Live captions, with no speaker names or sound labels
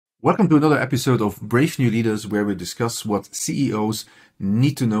Welcome to another episode of Brave New Leaders, where we discuss what CEOs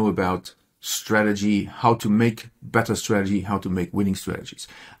need to know about strategy, how to make better strategy, how to make winning strategies.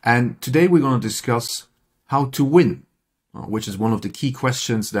 And today we're going to discuss how to win, which is one of the key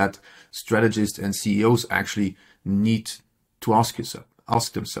questions that strategists and CEOs actually need to ask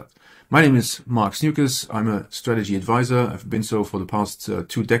themselves. My name is Marc. I'm a strategy advisor. I've been so for the past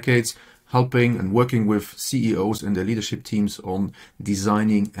 2 decades, helping and working with CEOs and their leadership teams on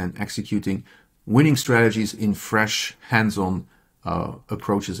designing and executing winning strategies in fresh, hands-on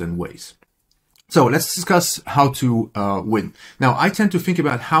approaches and ways. So let's discuss how to win. Now, I tend to think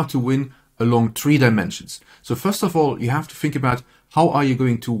about how to win along 3 dimensions. So first of all, you have to think about how are you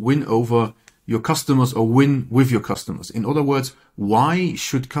going to win over your customers or win with your customers. In other words, why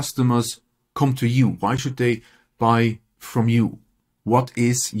should customers come to you? Why should they buy from you? What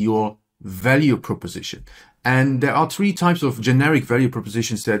is your value proposition? And there are 3 types of generic value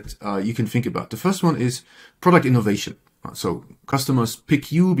propositions that you can think about. The first one is product innovation. So customers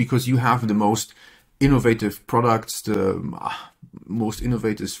pick you because you have the most innovative products, the most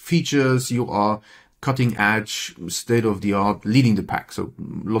innovative features. You are cutting edge, state of the art, leading the pack. So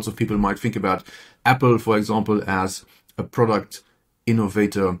lots of people might think about Apple, for example, as a product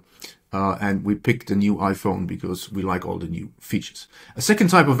innovator. And we picked the new iPhone because we like all the new features. A second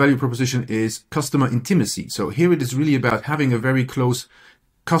type of value proposition is customer intimacy. So here it is really about having a very close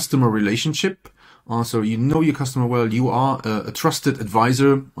customer relationship. So you know your customer well. You are a trusted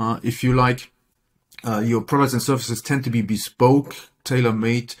advisor, if you like. Your products and services tend to be bespoke,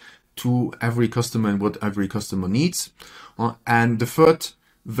 tailor-made to every customer and what every customer needs. And the third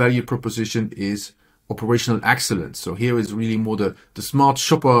value proposition is operational excellence. So here is really more the smart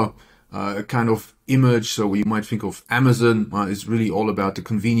shopper kind of image. So you might think of Amazon is really all about the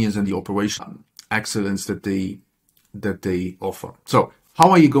convenience and the operational excellence that they offer. So how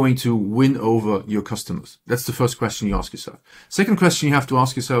are you going to win over your customers? That's the first question you ask yourself. Second question you have to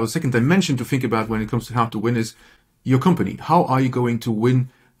ask yourself, a second dimension to think about when it comes to how to win is your company. How are you going to win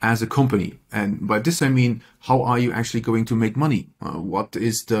as a company? And by this I mean, how are you actually going to make money? How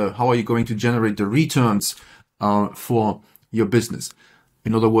are you going to generate the returns for your business?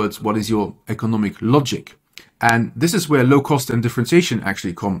 In other words, what is your economic logic? And this is where low cost and differentiation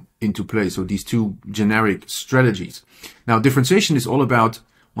actually come into play. So these 2 generic strategies. Now, differentiation is all about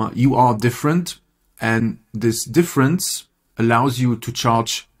you are different, and this difference allows you to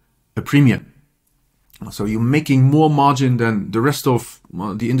charge a premium. So you're making more margin than the rest of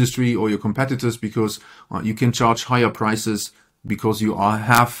the industry or your competitors because you can charge higher prices because you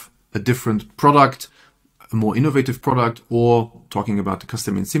have a different product, a more innovative product, or talking about the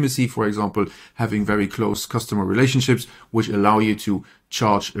customer intimacy, for example, having very close customer relationships, which allow you to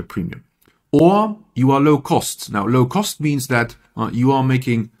charge a premium. Or you are low cost. Now, low cost means that you are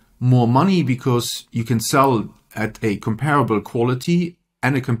making more money because you can sell at a comparable quality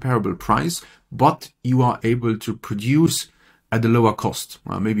and a comparable price, but you are able to produce at a lower cost.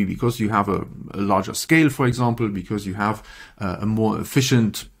 Maybe because you have a larger scale, for example, because you have a more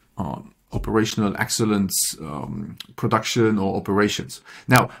efficient operational excellence production or operations.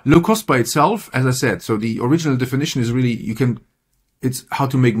 Now, low cost by itself, as I said, so the original definition is really it's how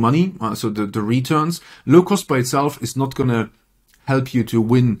to make money. So the returns. Low cost by itself is not going to help you to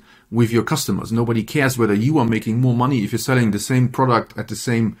win with your customers. Nobody cares whether you are making more money if you're selling the same product at the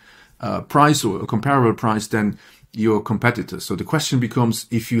same price or a comparable price than your competitors. So the question becomes,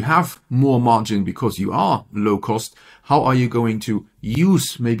 if you have more margin because you are low cost, how are you going to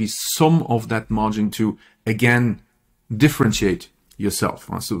use maybe some of that margin to again differentiate yourself?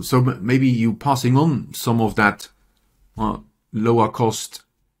 So maybe you passing on some of that lower cost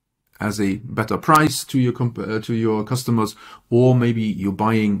as a better price to your customers, or maybe you're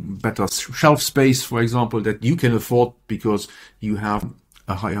buying better shelf space, for example, that you can afford because you have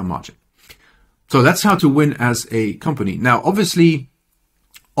a higher margin. So that's how to win as a company. Now, obviously,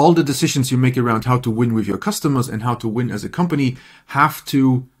 all the decisions you make around how to win with your customers and how to win as a company have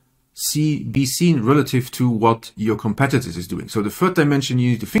to be seen relative to what your competitors is doing. So the third dimension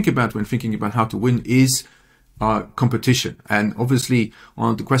you need to think about when thinking about how to win is competition. And obviously,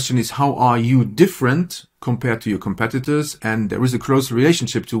 the question is, how are you different compared to your competitors? And there is a close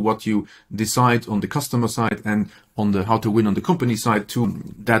relationship to what you decide on the customer side and on the how to win on the company side to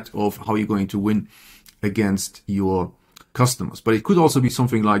that of how you're going to win against your customers. But it could also be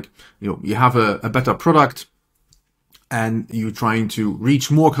something like, you have a better product and you're trying to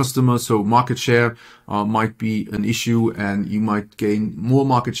reach more customers. So market share might be an issue, and you might gain more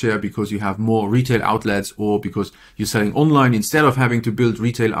market share because you have more retail outlets, or because you're selling online instead of having to build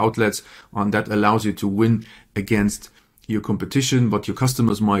retail outlets, that allows you to win against your competition, but your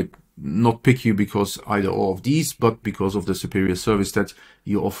customers might not pick you because either or of these, but because of the superior service that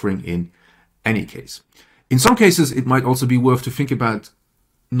you're offering in any case. In some cases, it might also be worth to think about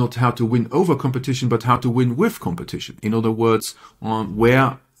not how to win over competition, but how to win with competition. In other words,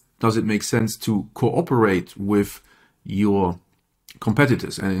 where does it make sense to cooperate with your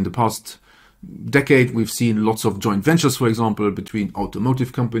competitors? And in the past decade, we've seen lots of joint ventures, for example, between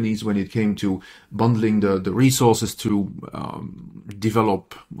automotive companies when it came to bundling the resources to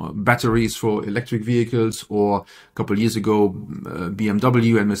develop batteries for electric vehicles. Or a couple of years ago,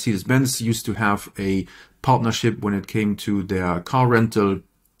 BMW and Mercedes-Benz used to have a partnership when it came to their car rental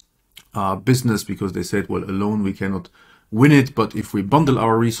business, because they said, well, alone we cannot win it, but if we bundle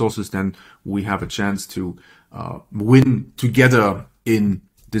our resources, then we have a chance to win together in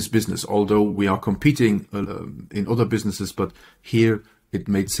this business. Although we are competing in other businesses, but here it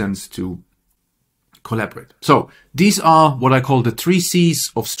made sense to collaborate. So these are what I call the 3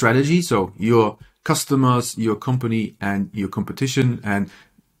 C's of strategy. So your customers, your company, and your competition. And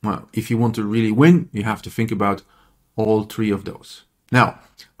well, if you want to really win, you have to think about all 3 of those. Now,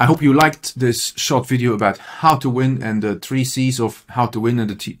 I hope you liked this short video about how to win and the 3 C's of how to win and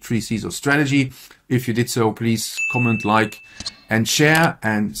the 3 C's of strategy. If you did so, please comment, like, and share,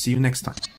 and see you next time.